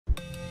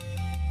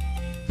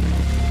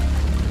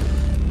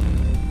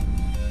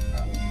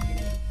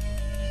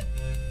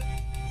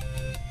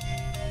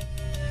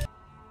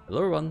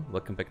Hello everyone,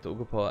 welcome back to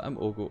Oghupower. I'm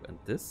Oghu and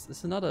this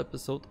is another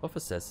episode of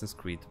Assassin's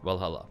Creed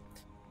Valhalla.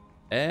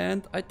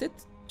 And I did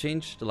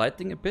change the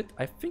lighting a bit.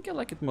 I think I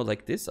like it more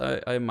like this.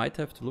 I might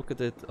have to look at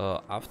it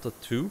after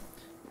 2.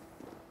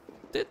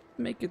 Did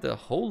make it a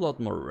whole lot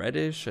more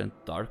reddish and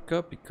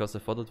darker because I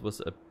thought it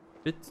was a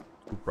bit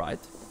too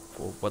bright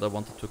for what I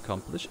wanted to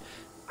accomplish.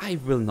 I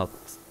will not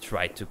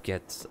try to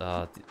get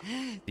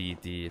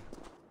the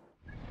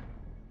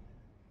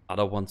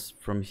other ones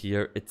from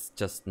here. It's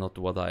just not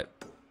what I...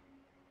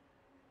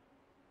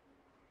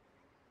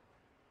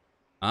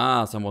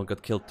 Ah, someone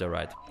got killed there,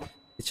 right?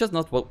 It's just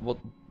not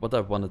what I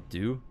want to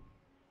do,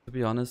 to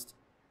be honest.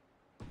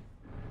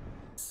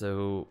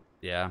 So,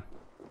 yeah.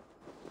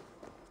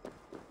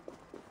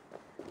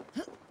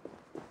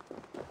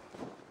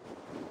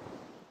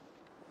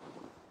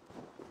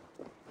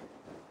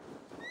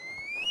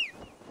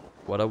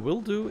 What I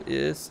will do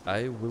is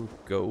I will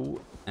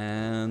go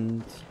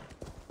and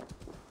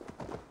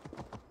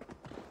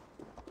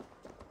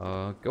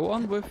go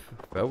on with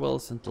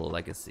Farewells and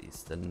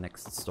Legacies, the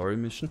next story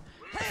mission.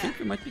 I think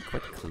we might be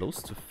quite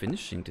close to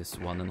finishing this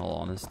one, in all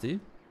honesty.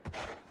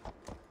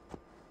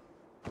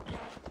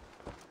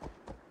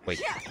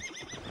 Wait,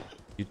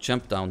 you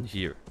jump down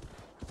here.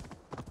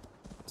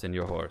 It's in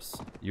your horse.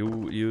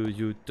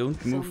 You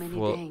don't move. So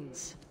many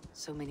Danes,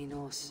 so many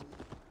Norse.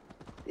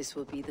 This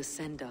will be the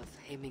send-off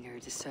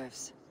Heminger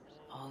deserves.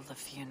 All the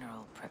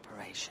funeral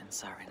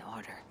preparations are in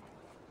order.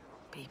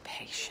 Be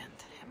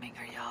patient,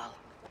 Heminger Jarl.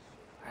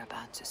 We're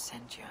about to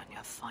send you on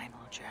your final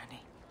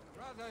journey.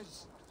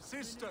 Brothers,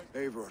 sisters.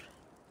 Eivor,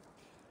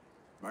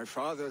 my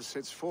father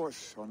sets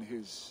forth on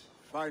his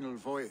final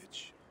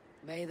voyage.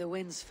 May the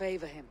winds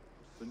favor him.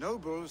 The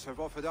nobles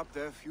have offered up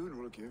their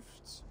funeral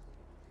gifts.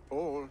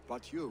 All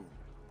but you.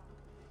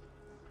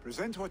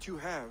 Present what you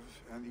have,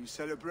 and the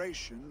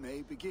celebration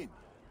may begin.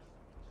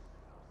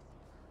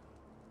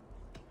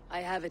 I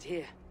have it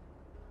here.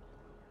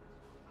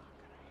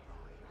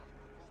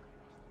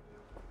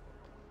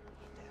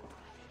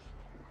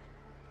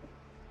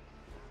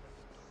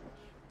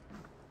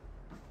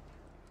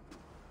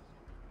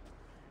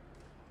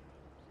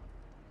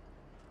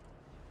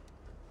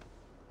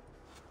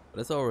 But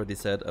as I already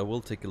said, I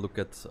will take a look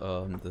at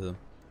the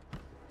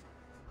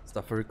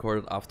stuff I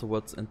recorded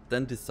afterwards and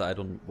then decide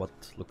on what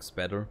looks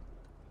better.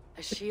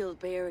 A shield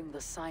bearing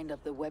the sign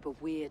of the web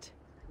of weird,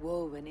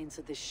 woven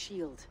into the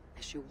shield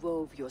as you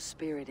wove your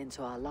spirit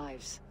into our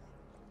lives.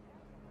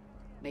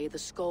 May the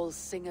skulls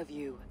sing of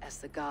you as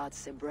the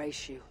gods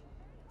embrace you.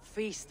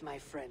 Feast, my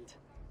friend,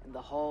 in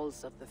the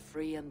halls of the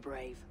free and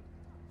brave.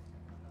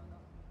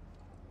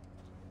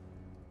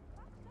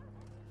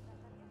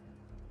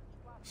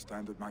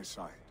 Stand at my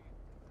side.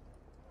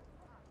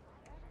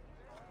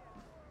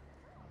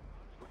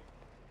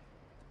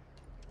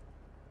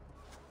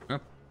 Huh?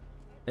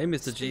 Hey,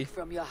 Mr. G. Speak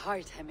from your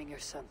heart, Heminger,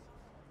 son.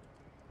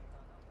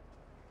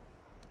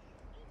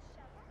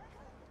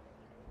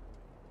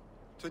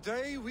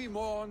 Today we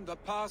mourn the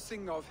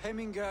passing of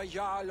Heminger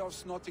Jarl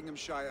of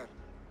Nottinghamshire.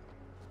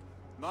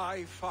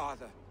 My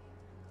father.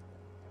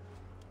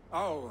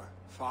 Our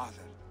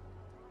father.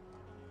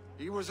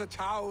 He was a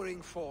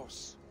towering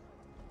force.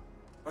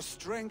 A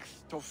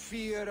strength to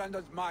fear and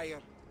admire.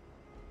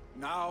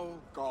 Now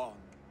gone.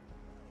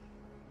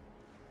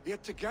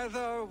 Yet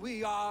together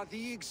we are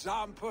the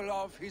example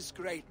of his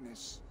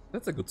greatness.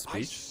 That's a good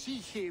I speech. see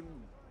him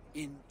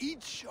in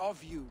each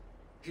of you.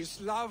 His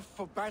love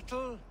for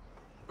battle,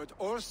 but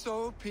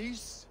also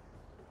peace.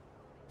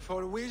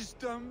 For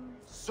wisdom,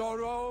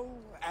 sorrow,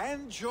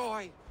 and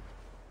joy.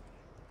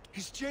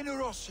 His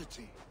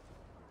generosity.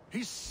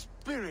 His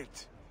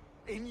spirit.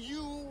 In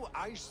you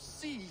I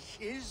see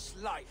his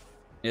life.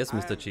 Yes,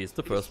 Mr. G, it's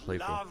the first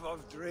playthrough. Love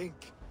of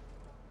drink.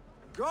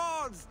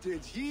 Gods,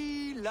 did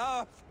he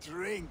love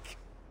drink?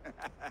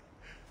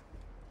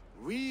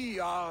 We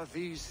are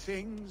these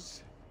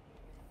things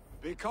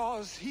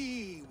because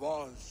he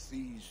was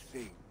these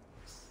things.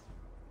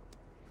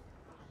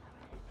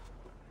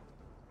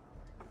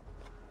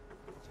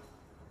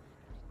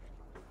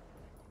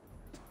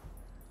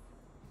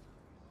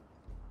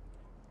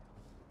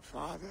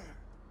 Father,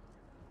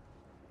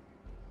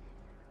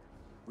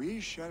 we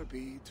shall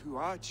be to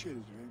our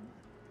children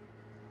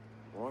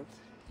what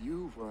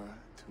you were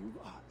to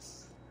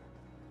us.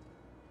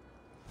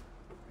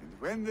 And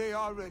when they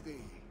are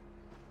ready,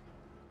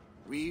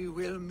 we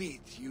will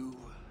meet you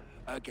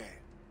again.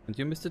 And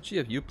you, Mr. G,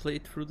 have you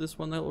played through this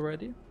one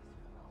already?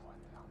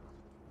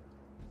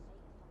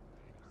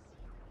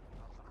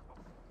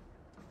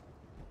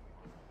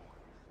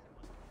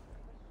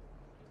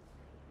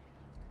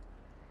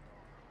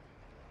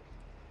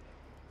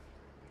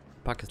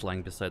 Puck is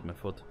lying beside my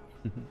foot.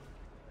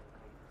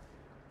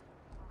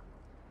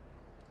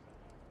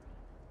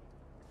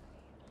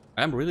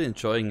 I'm really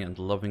enjoying and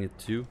loving it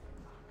too.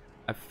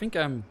 I think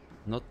I'm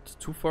not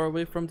too far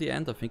away from the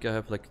end. I think I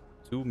have like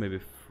 2, maybe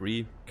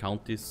 3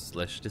 counties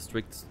slash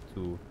districts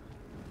to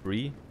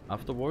free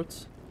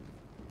afterwards.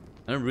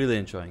 And I'm really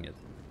enjoying it.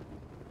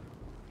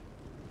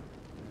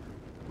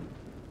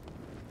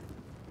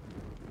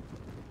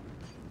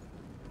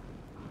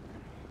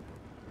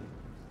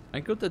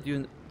 And good that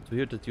to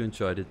hear that you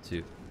enjoyed it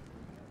too.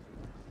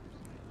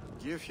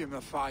 Give him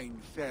a fine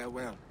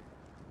farewell.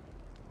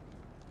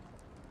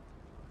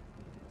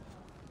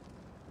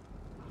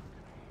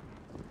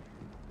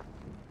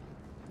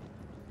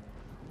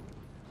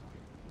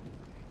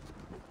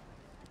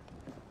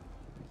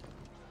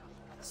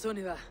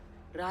 Sunniva,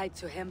 ride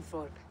to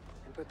Hemthorpe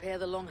and prepare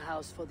the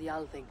longhouse for the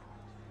Althing.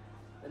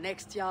 The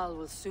next Jarl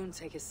will soon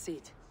take his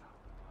seat.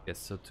 Guess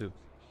so too.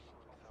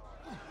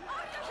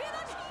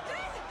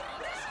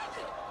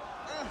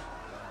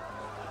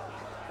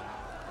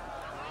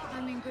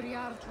 Hemmingur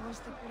Jarl was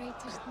the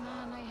greatest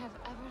man I have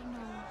ever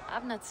known.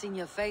 I've not seen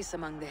your face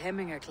among the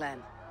Hemminger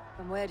clan.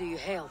 From where do you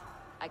hail?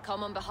 I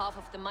come on behalf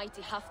of the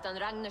mighty Halfdan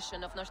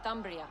Ragnarsson of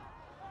Northumbria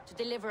to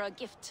deliver a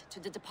gift to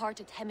the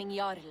departed Hemming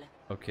Jarl.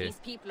 Okay. These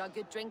people are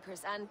good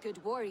drinkers and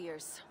good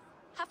warriors.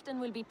 Halfdan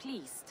will be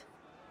pleased.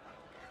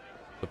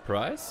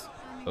 Surprise?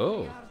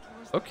 Oh,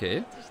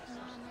 okay.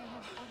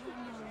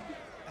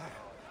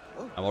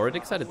 I'm already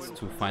excited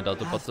to find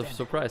out about the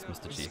surprise,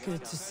 Mr. G. It's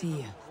good to see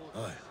you.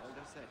 Aye.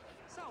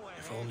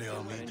 If only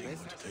our meeting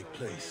were to take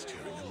place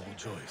during a more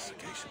joyous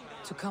occasion.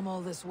 To come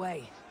all this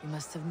way, you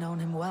must have known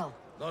him well.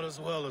 Not as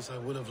well as I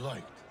would have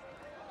liked,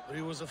 but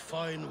he was a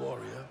fine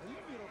warrior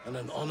and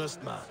an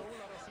honest man.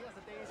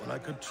 One I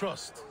could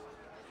trust,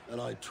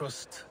 and I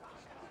trust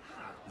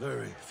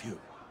very few.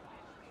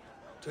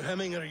 To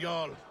Hemminger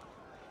Jarl,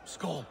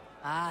 Skål.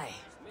 Aye.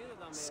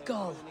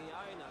 Skull.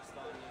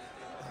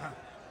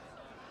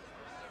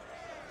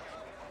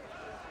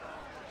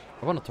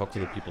 I want to talk to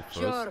the people first.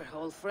 Sure,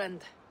 old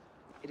friend.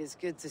 It is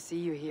good to see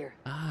you here.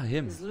 Ah,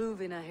 him. Is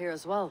Luvina here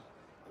as well?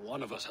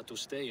 One of us had to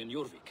stay in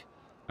Jorvik.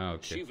 Ah,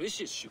 She okay.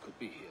 wishes she could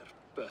be here,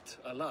 but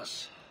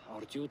alas,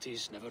 our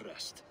duties never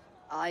rest.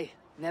 Aye,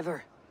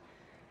 never.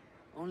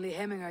 Only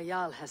Hemminger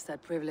Jarl has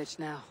that privilege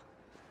now.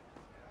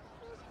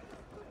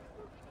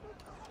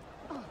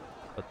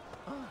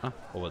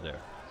 Over there.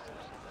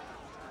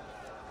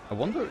 I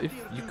wonder if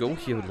you go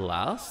here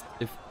last,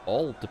 if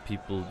all the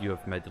people you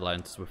have made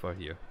alliances with are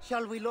here.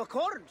 Shall we lock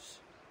horns?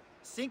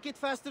 Sink it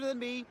faster than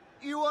me.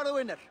 You are the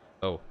winner.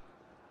 Oh,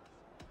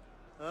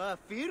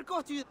 Fear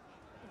got you.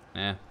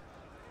 eh.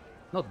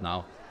 Not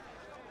now.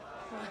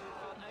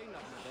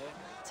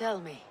 Tell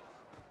me,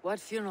 what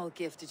funeral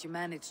gift did you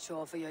manage to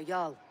offer your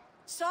Jarl?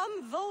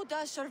 Some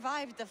Voda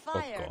survived the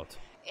fire. Oh god,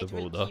 the It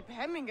will Voda. keep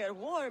Hemminger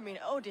warm in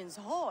Odin's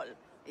hall.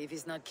 If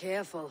he's not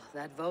careful,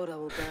 that Voda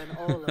will burn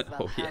all of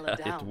Oh Valhalla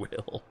yeah, down. it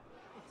will.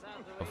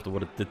 After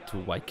what it did to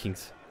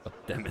Vikings. God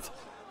damn it.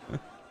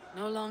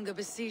 No longer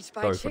besieged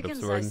by Sorry for the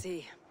chickens, I swearing.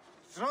 see.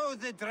 Throw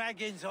the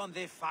dragons on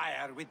the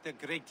fire with the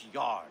great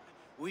Jarl.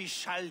 We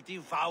shall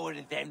devour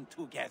them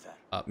together.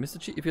 Mr.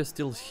 G, if you're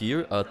still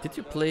here, did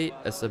you play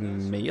as a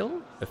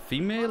male, a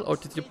female, or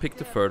did you pick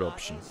the third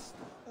option?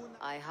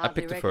 I hardly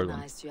picked the third one.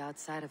 recognized you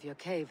outside of your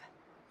cave.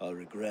 I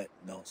regret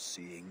not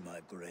seeing my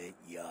great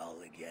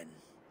Jarl again.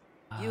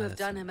 You have that's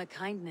done him a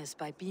kindness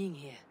by being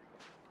here.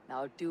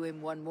 Now do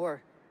him one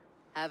more.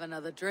 Have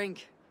another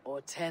drink, or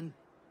 10.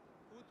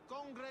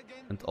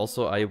 And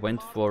also I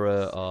went for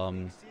a,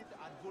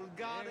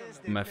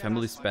 my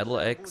family's battle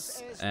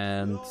axe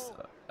and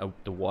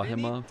the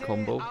Warhammer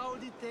combo.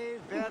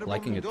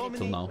 Liking it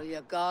till now. Will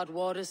your god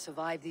water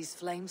survive these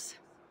flames?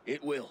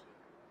 It will.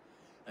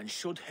 And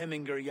should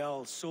Hemminger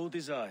Jarl so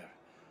desire,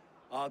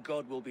 our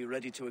god will be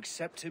ready to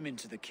accept him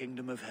into the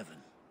kingdom of heaven.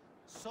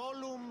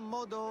 Solum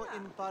modo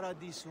in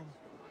paradisum.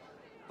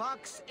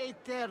 Pax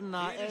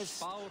eterna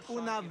est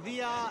una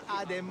via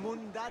ad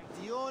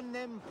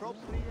emundationem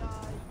propriae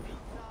vitae.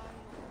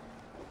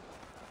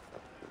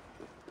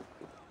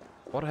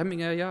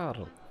 Warhammer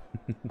Jarl.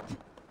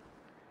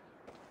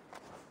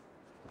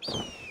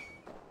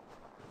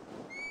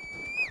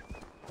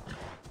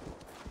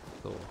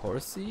 So,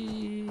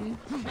 horsey.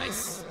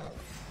 Nice.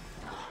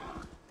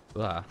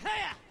 Ah.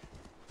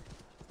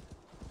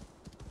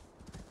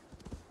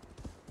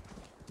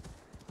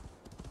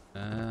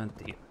 And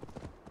D.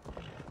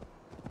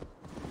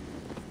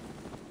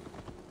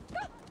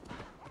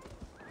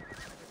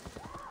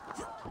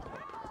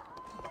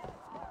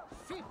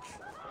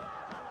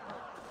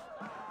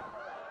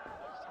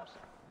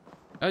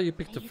 Oh, you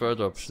picked the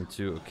third option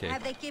too, okay.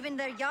 Have they given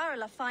their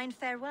Jarl a fine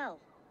farewell?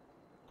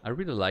 I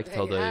really liked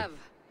how they have.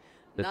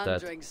 did None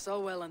that. drink so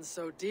well and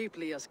so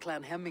deeply as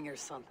Clan Hemminger's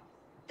son.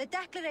 The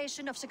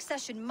declaration of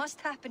succession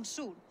must happen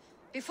soon,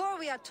 before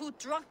we are too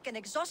drunk and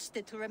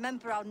exhausted to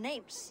remember our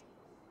names.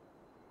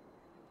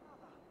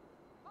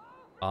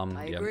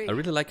 I Yeah, agree. I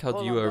really like how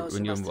Call you on are those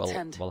when who you're in must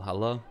attend.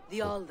 Valhalla,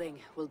 The Althing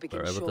will begin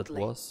wherever shortly.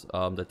 that was,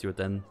 that you're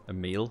then a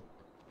male,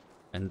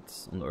 and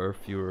on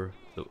Earth you're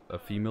a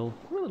female.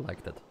 I really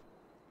like that.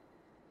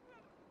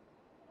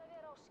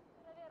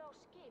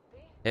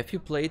 Have you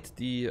played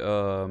the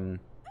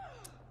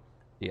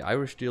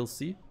Irish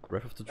DLC,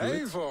 Breath of the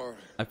Druids? Eivor!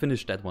 I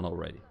finished that one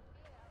already.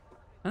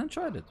 I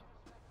enjoyed it.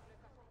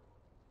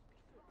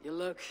 You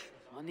look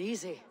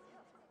uneasy.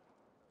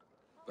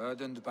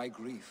 Burdened by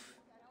grief,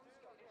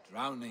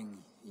 drowning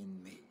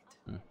in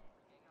mead,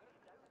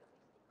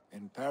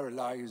 and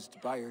paralyzed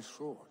by a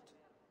sword.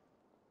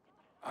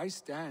 I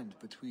stand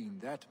between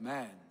that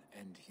man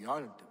and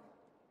Jarldom.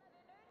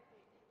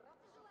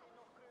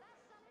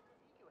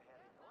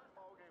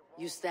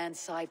 You stand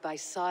side by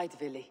side,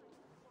 Vili.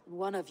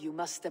 One of you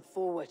must step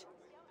forward.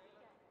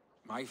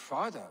 My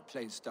father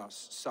placed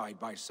us side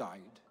by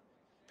side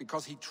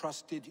because he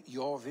trusted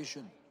your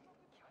vision.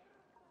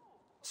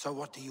 So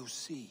what do you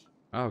see?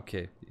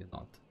 Okay, you're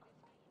not.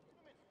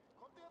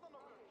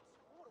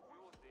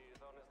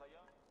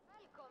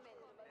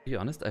 To be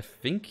honest, I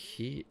think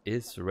he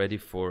is ready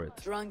for it.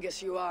 Drunk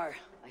as you are,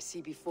 I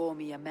see before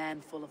me a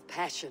man full of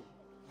passion,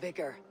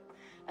 vigor,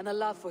 and a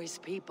love for his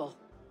people.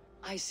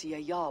 I see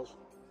a Jarl.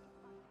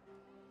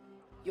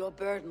 Your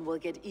burden will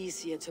get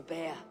easier to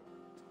bear.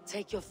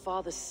 Take your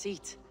father's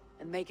seat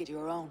and make it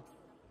your own.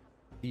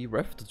 The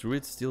Wrath of the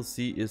Druids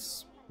DLC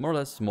is more or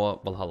less more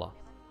Valhalla.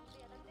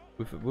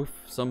 With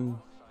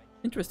some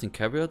interesting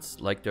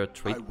caveats, like there are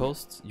trade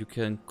posts you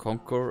can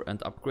conquer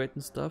and upgrade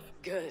and stuff.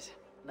 Good.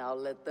 Now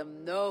let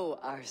them know,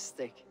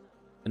 Arstic.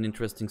 An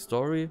interesting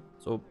story,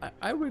 so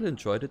I really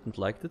enjoyed it and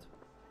liked it.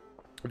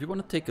 If you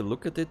want to take a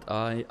look at it,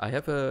 I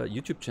have a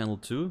YouTube channel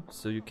too,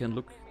 so you can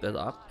look that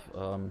up.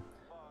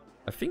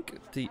 I think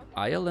the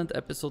Ireland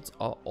episodes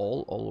are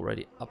all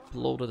already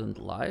uploaded and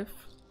live.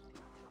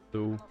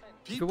 So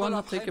if you want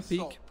to take a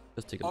peek,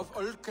 just take a look.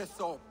 Of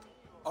Ulkethorpe,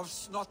 of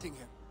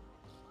Snottingham.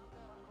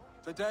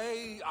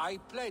 Today I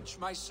pledge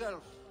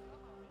myself.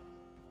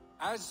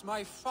 As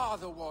my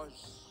father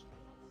was,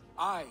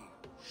 I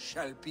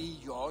shall be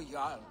your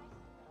Jarl.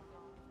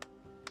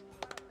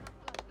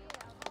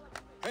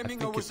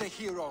 Hemminger was a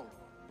hero,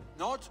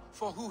 not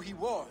for who he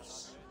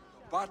was,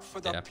 but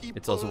for the people.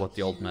 It's also what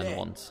the old man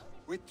wants.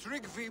 With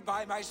Tryggvi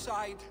by my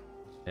side,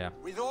 Yeah.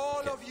 with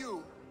all of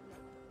you,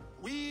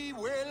 we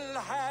will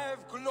have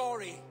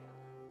glory.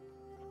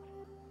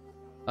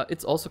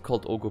 It's also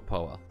called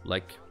Oghupower,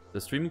 like the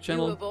streaming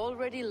channel. You have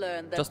already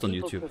learned that just on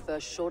people YouTube. prefer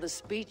shorter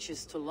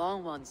speeches to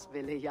long ones,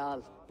 Vili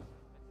Jarl.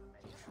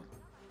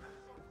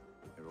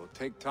 It will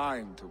take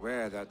time to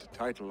wear that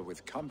title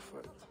with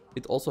comfort.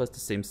 It also has the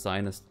same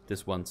sign as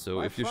this one, so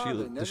My if you father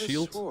shield the never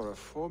shield, swore a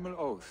formal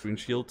oath green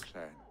to shield, the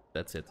clan.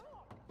 that's it.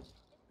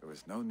 There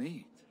was no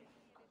need,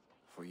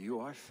 for you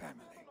are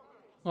family.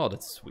 Oh,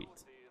 that's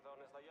sweet.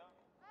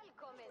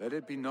 Let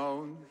it be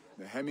known,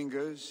 the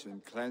Hemmingers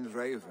and Clan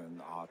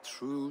Raven are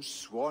true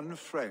sworn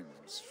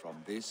friends from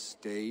this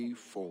day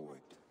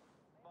forward.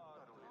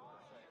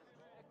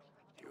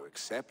 Do you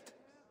accept?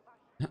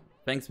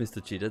 Thanks,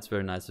 Mr. G, that's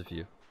very nice of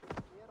you.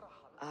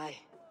 Aye.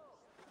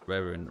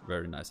 Very,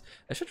 very nice.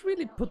 I should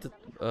really put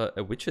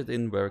a widget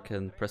in where I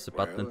can press a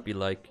button and be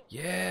like,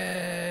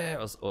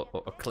 yeah,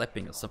 or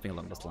clapping or something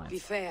along those lines. Be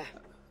fair.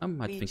 I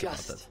might be think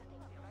just, about that.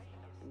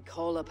 And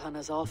call upon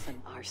us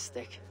often,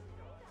 Arstic.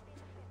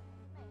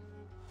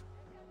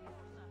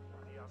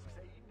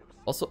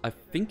 Also, I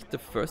think the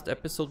first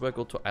episode where I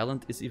go to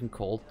Ireland is even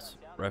called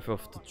Wrath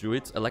of the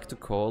Druids. I like to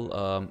call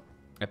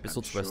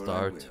episodes where I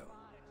start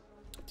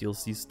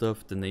DLC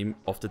stuff the name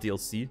of the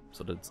DLC,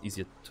 so that it's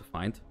easier to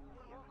find.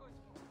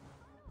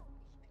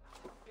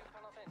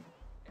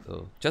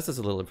 So, just as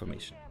a little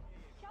information.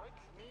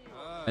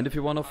 And if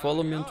you want to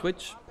follow me on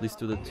Twitch, please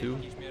do that too.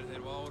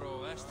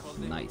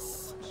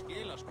 Nice.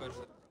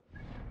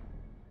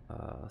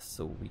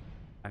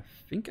 I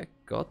think I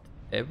got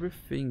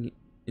everything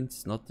in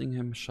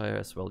Nottinghamshire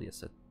as well.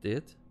 Yes, I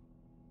did.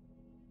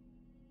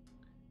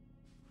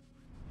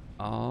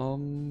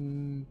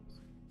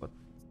 But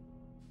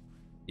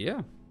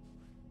yeah,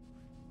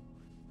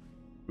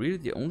 really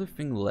the only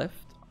thing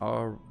left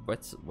are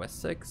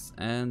Wessex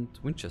and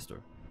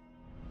Winchester.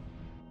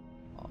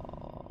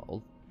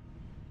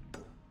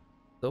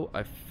 So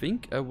I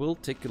think I will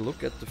take a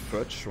look at the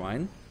third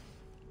shrine.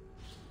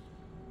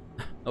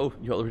 Oh,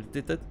 you already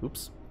did that?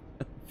 Oops.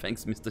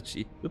 Thanks, Mr.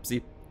 G.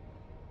 Oopsie.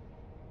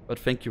 But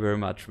thank you very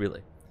much,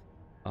 really.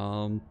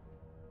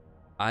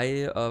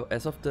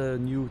 As of the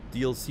new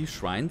DLC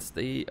shrines,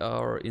 they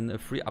are in a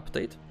free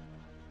update.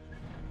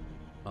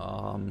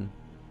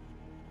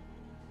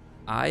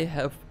 I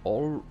have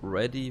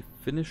already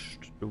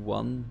finished the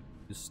one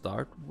to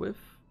start with.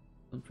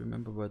 Don't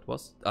remember where it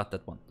was. Ah,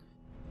 that one.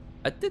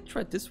 I did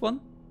try this one.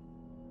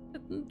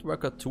 It didn't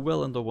work out too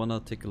well, and I wanna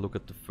take a look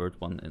at the third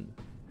one, and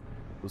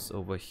it was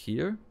over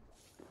here.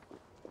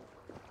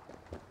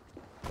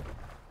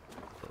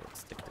 So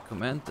let's take the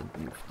command and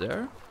move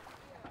there.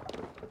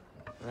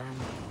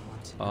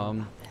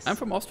 I'm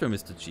from Austria,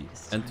 Mr. G.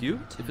 And you,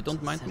 if you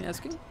don't mind me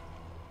asking?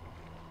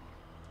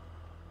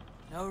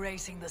 No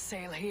raising the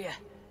sail here.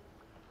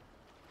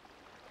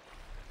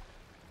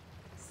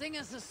 Sing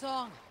us a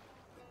song.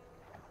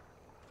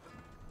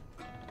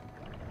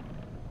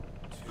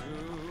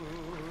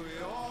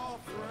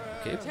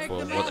 Okay,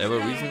 for whatever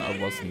reason I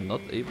was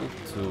not able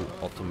to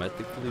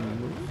automatically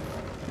move.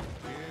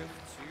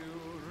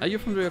 Are you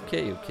from the UK?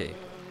 Okay.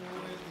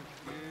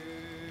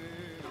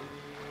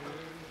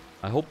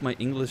 I hope my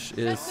English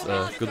is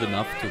good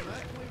enough to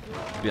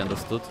be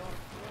understood.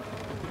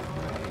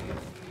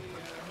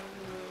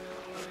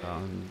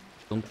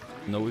 Don't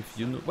know if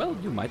you know. Well,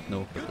 you might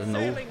know, but I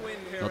know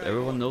not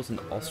everyone knows. In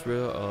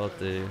Austria,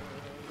 the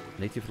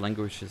native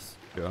language is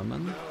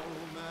German.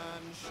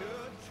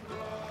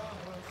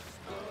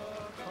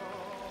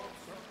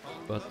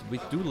 But we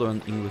do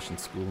learn English in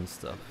school and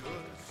stuff.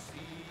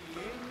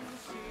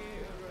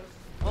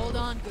 Hold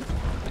on, good man.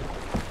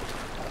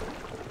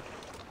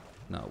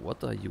 Now,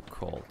 what are you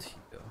called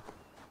here?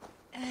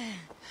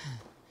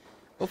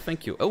 Oh,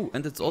 thank you. Oh,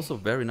 and it's also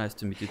very nice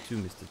to meet you too,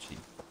 Mr. G.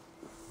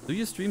 Do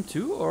you stream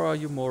too, or are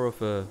you more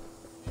of a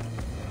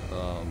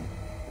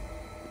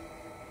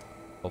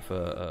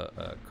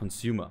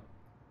consumer?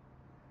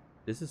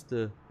 This is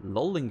the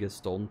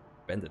Lollingestone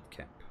Bandit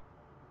Camp.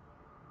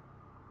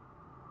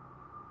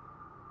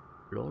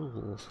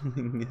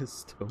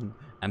 Lollingestone.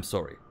 I'm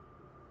sorry.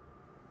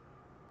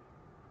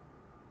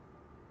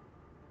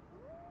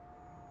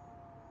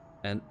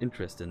 An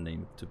interesting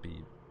name, to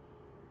be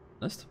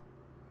honest.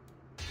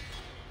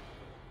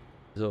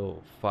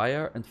 So,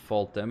 fire and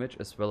fall damage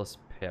as well as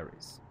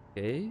parries.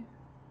 Okay.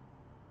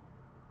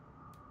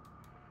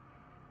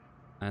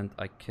 And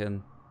I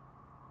can...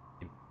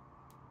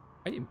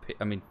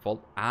 I mean,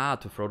 fall... Ah,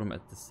 to throw them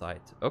at the side.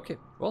 Okay,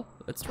 well,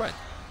 let's try it.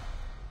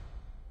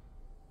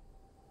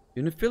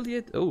 You're an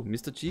affiliate? Oh,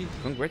 Mr. G,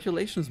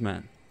 congratulations,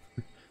 man.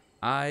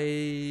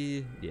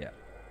 Yeah.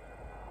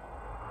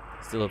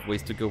 Still have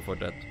ways to go for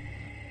that.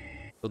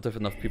 Don't have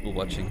enough people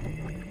watching.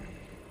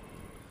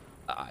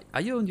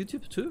 Are you on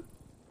YouTube too?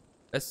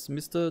 As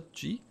Mr.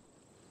 G?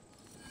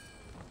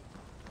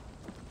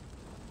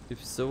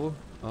 If so,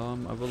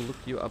 I will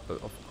look you up,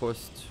 of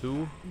course,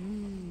 too.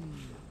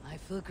 I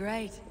feel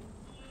great.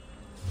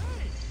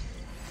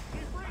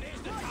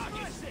 Here's the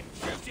target.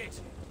 Shoot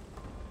it.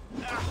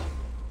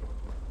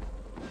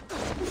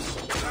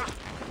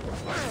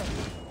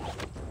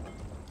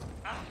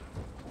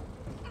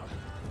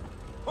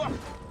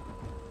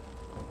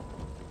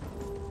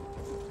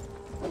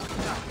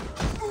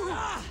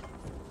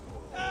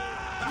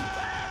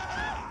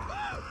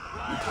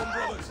 Come,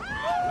 brothers.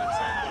 Let's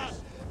end this.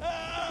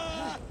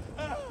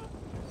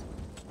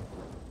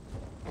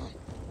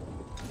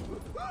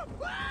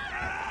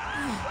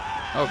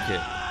 Okay.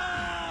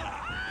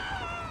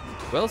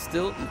 Well,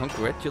 still,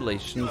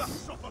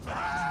 congratulations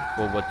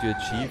for what you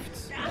achieved.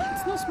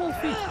 It's no small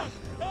feat.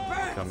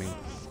 Becoming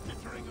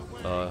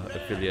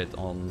affiliate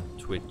on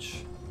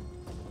Twitch.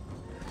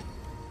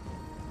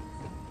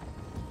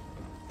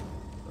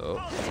 Oh.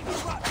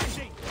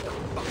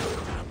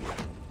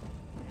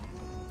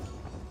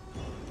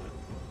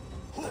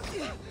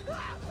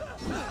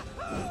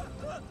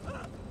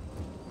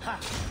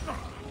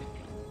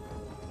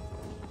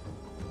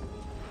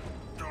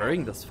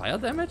 Parrying does fire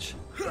damage?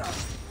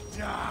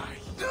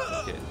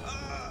 Okay,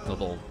 not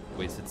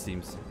always it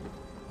seems.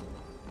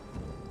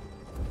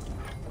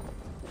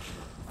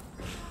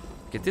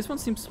 Okay, this one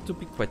seems to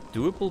be quite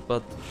doable,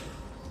 but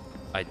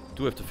I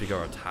do have to figure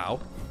out how.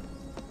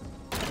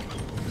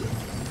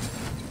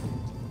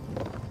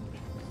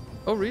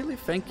 Oh really?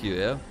 Thank you,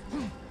 yeah.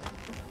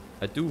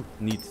 I do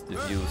need the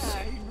views.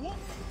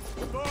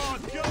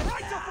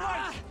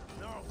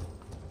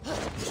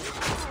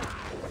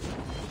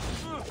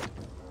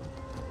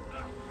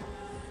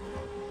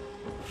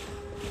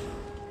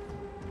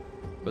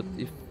 But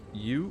if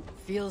you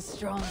feel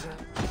stronger,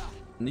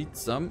 need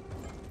some,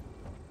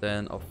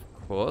 then of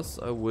course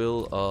I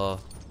will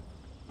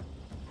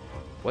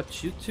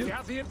watch you too,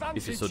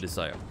 if you so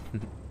desire.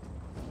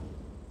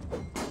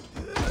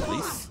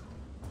 Please.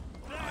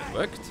 It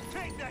worked.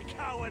 Take that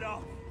coward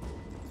off.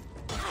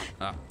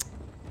 Ah.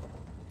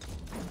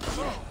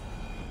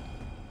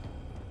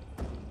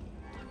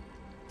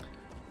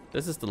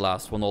 This is the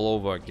last one all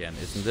over again,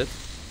 isn't it?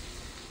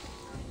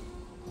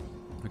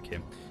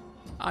 Okay.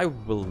 I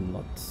will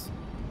not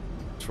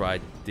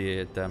try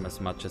them as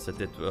much as I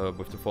did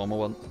with the former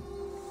one.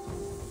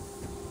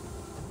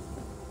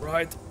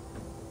 Right.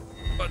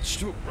 Much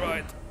too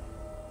right.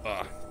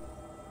 Ah.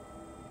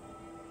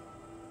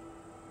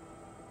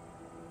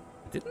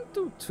 Didn't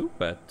do too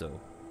bad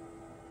though.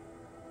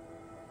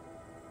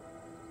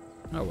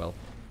 Oh well.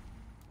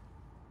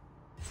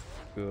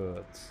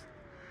 Good.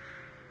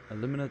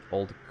 Eliminate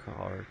all the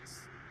cards.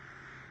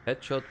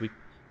 Headshot,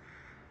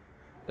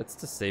 that's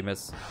the same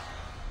as...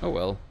 Oh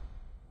well.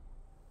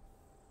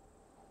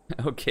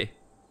 Okay.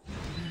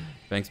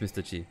 Thanks,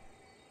 Mr. G.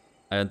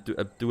 I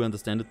do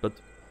understand it, but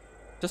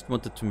just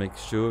wanted to make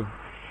sure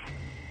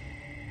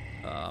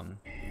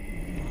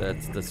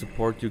that the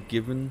support you're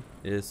given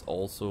is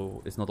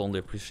not only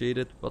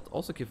appreciated, but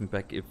also given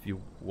back if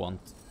you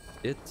want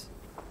it.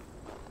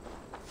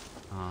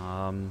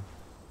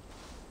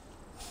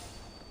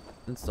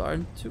 Since there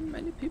aren't too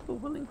many people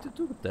willing to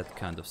do that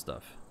kind of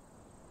stuff.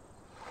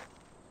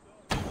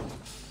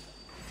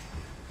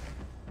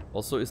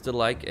 Also, is there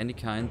like any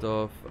kind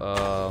of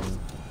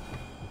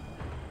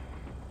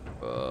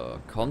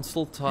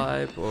console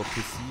type or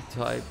PC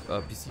type,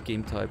 PC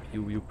game type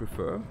you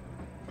prefer?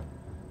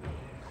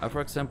 I,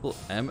 for example,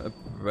 am a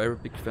very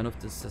big fan of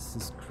the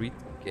Assassin's Creed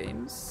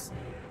games.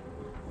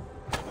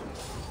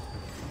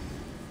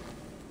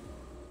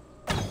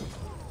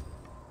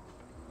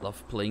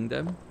 Love playing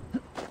them.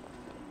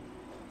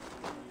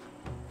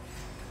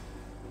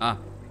 Ah,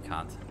 I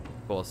can't.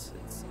 course,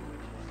 it's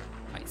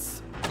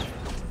nice.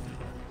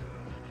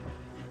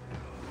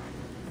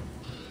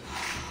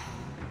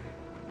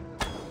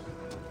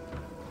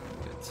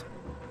 Good.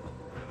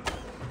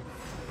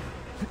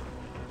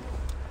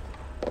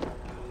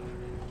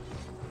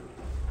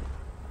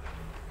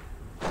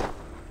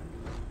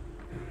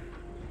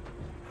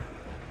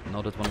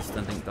 Now that one is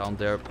standing down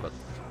there, but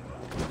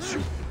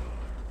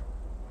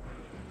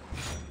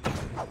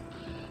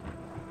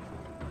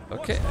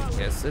okay, I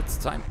guess it's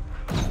time.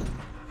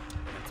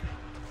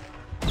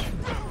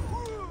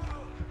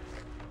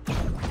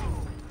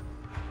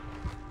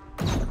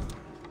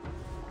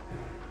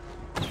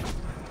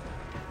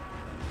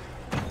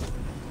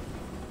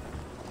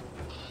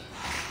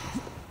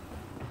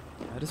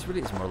 This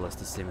really is more or less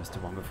the same as the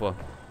one before.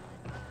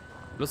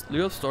 Just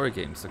real story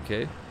games,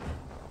 okay?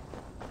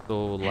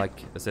 So,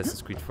 like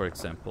Assassin's Creed, for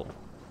example.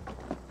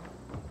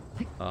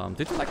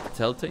 Did you like the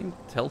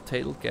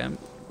Telltale game?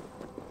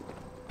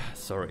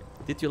 Sorry.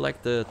 Did you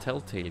like the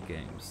Telltale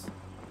games?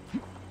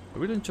 I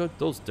really enjoyed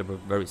those. They were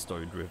very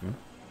story-driven.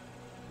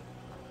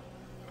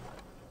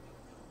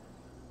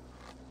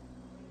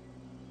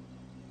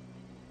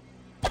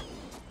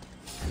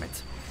 Damn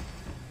it.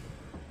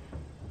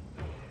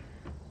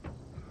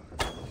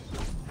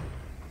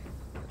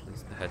 At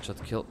least the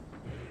headshot kill.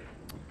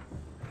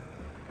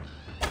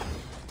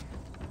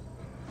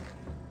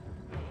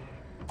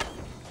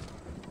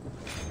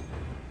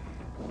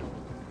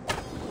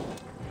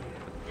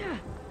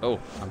 Oh,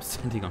 I'm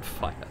standing on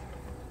fire.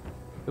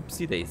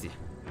 Oopsie daisy.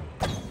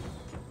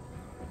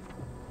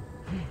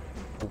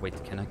 Oh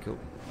wait, can I go?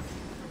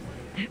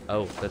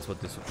 Oh, that's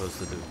what they're supposed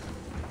to do.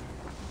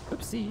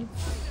 Oopsie.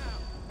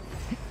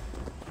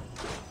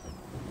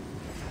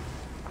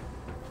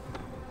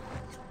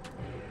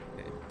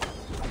 Okay,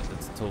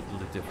 that's a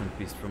totally different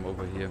beast from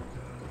over here.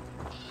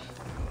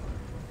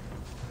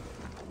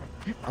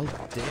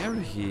 Oh, there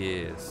he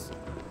is.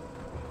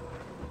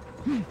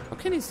 How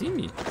can he see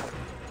me?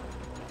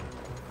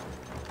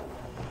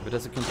 But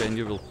as a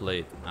companion will play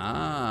it.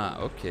 Ah,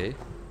 okay.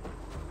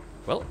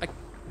 Well,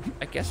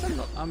 I guess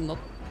I'm not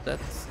that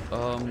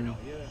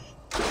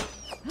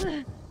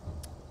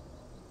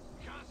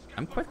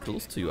I'm quite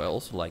close to you. I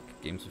also like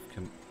games with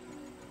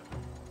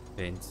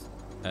campaigns,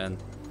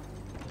 and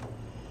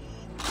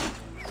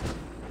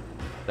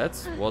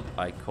that's what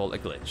I call a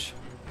glitch.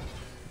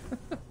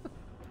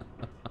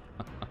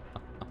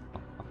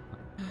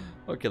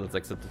 Okay, let's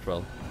accept the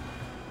trial.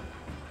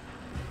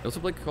 I also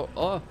play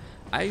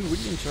I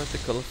really enjoyed the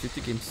Call of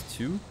Duty games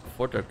too,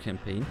 for their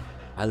campaign.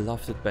 I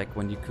loved it back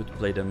when you could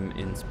play them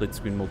in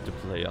split-screen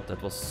multiplayer.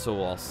 That was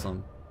so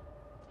awesome.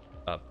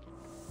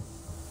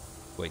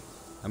 Wait,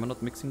 am I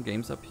not mixing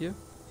games up here?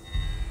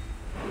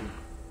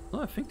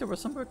 No, I think there was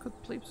somewhere I could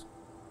play.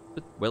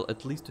 But, well,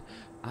 at least...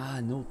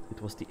 Ah, no,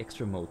 it was the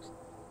extra mode.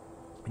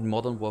 In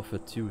Modern Warfare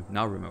 2,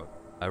 now remember.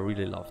 I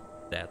really loved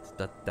that.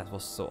 That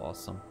was so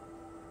awesome.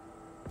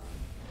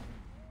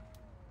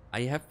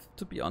 I have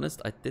to be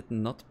honest, I did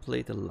not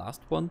play the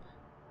last one.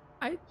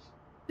 I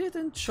did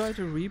enjoy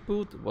the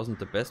reboot. It wasn't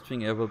the best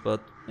thing ever,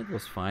 but it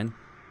was fine.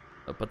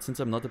 But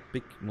since I'm not a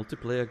big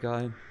multiplayer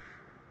guy...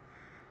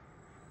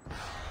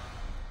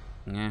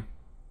 Nah.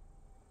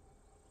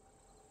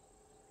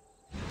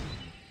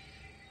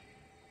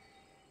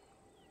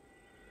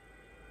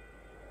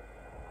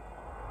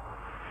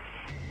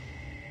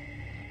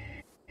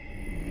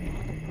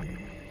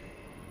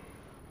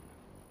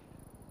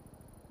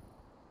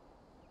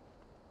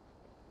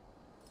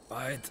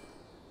 Right.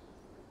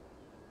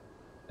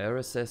 Air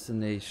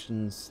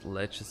assassinations,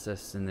 ledge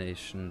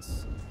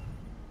assassinations.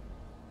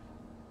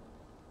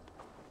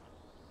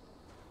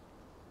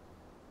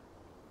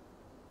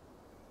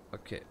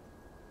 Okay.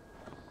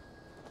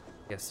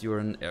 Guess you're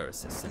an air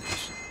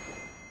assassination.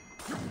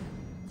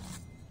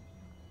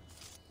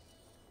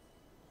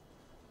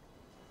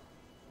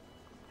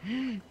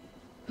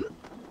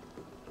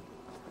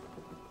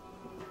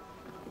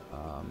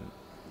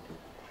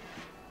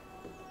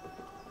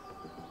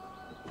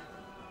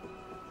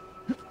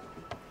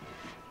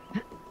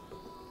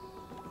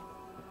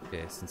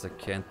 Okay, since I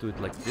can't do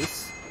it like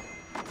this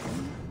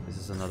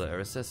is another air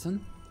assassin.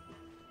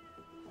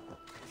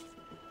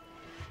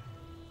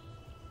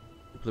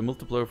 You play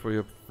multiplayer for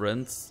your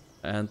friends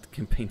and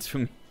campaigns for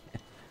me.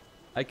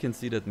 I can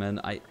see that,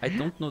 man. I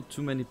don't know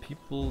too many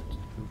people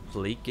who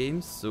play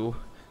games, so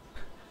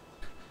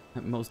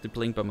I'm mostly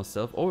playing by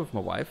myself or with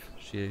my wife.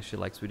 She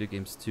likes video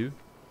games too.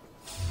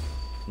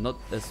 Not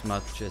as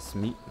much as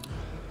me,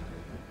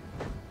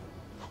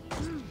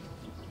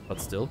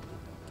 but still.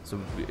 So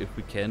if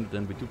we can,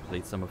 then we do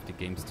play some of the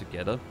games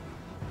together.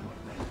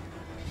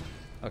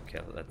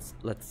 Okay,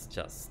 let's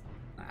just...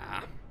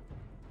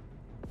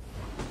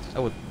 I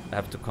would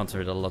have to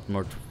concentrate a lot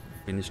more to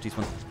finish these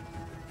ones.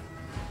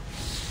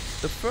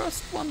 The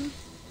first one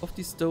of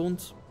these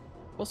stones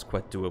was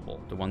quite doable,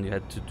 the one you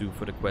had to do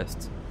for the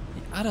quest.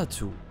 The other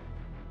two,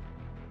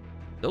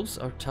 those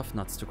are tough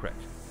nuts to crack.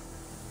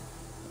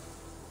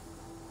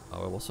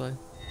 Where was I?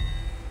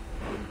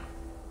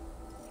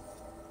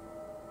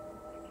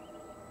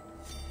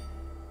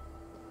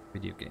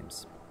 Video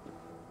games.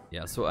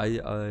 Yeah, so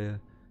I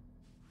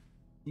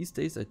these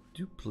days I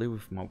do play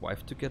with my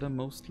wife together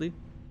mostly.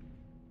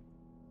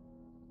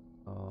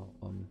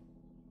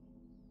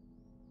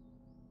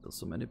 There's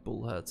so many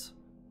bullheads.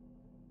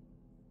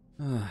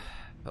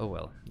 Oh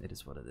well, it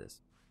is what it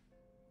is.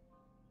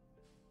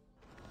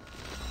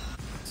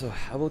 So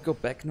I will go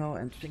back now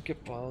and think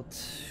about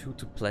who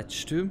to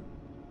pledge to.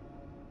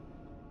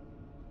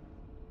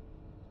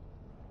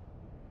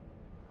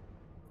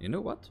 You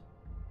know what?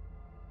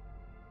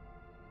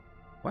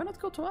 Why not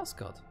go to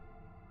Asgard?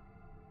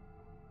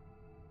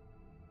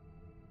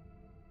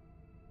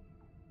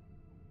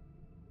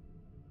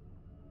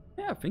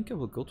 Yeah, I think I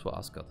will go to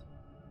Asgard.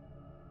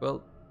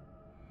 Well,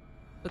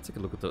 let's take a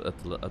look at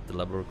the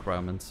level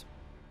requirements.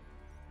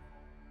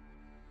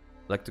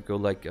 I like to go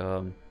like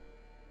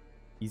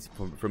easy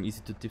from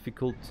easy to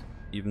difficult,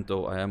 even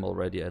though I am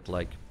already at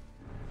like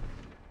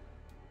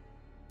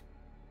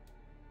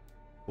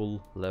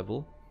full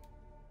level.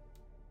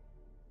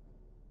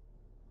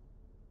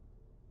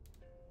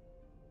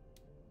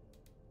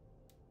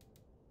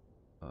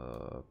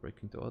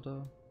 Breaking the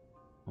order.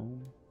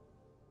 Home.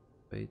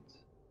 Wait.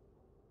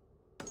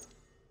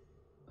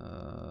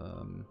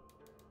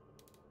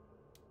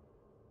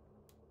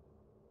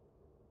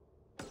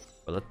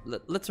 Well,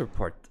 let's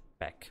report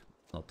back,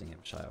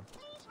 Nottinghamshire.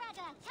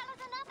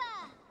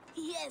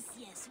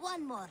 Yes,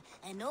 one more.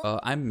 And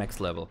I'm max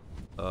level.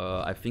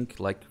 I think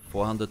like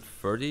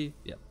 430.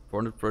 Yeah,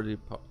 430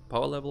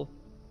 power level.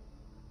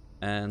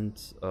 And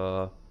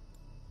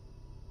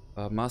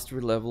mastery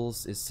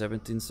levels is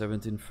 17,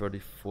 17,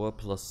 34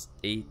 plus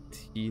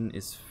 18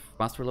 is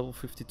mastery level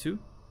 52.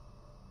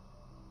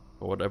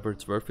 Or whatever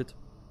it's worth it.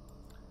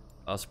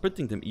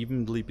 Splitting them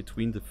evenly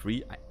between the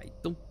three.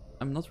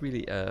 I'm not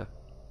really a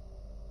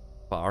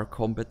bar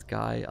combat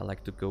guy. I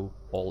like to go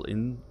all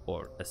in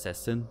or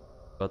assassin,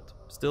 but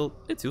still,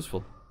 it's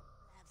useful.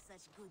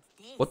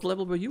 What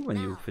level were you when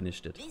you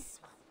finished it?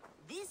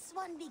 This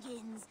one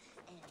begins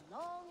a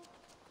long...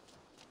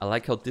 I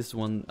like how this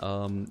one,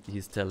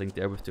 he's telling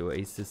there with the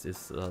Oasis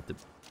is the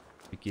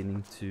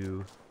beginning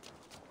to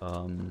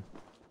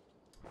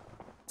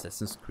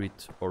Assassin's Creed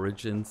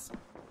Origins.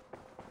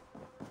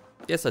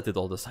 Yes, I did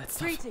all the side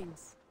stuff.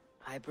 Greetings.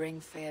 I bring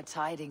fair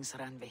tidings,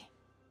 Randvi.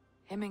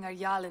 Hemminger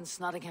Jarl in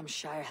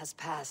Nottinghamshire has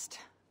passed,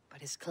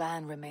 but his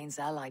clan remains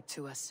allied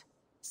to us.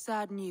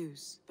 Sad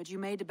news, but you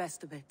made the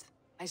best of it.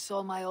 I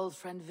saw my old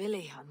friend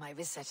Willi on my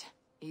visit.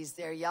 He's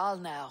their Jarl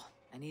now,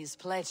 and he's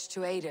pledged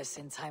to aid us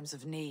in times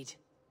of need.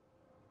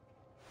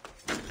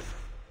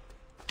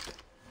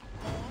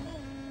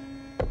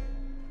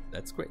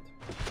 That's great.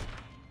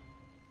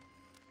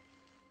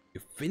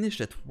 You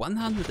finished at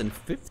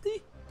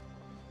 150?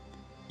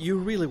 You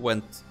really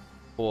went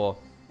for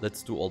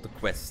let's do all the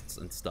quests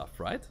and stuff,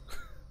 right?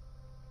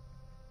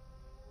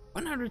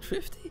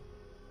 150?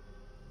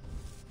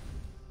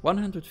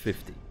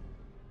 150.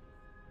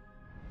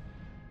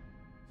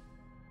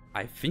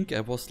 I think I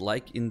was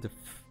like in the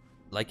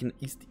like in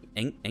East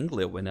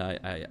Anglia when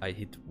I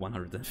hit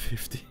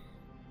 150.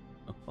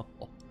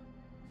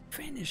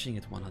 Finishing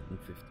at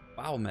 150.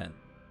 Wow, man,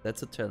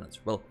 that's a challenge.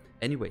 Well,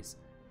 anyways,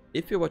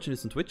 if you're watching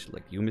this on Twitch,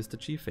 like you, Mr.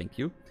 G, thank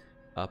you.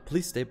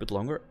 Please stay a bit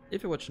longer.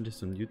 If you're watching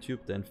this on YouTube,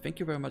 then thank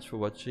you very much for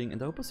watching,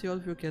 and I hope I'll see all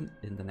of you again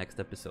in the next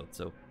episode.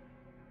 So,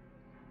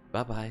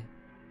 bye bye.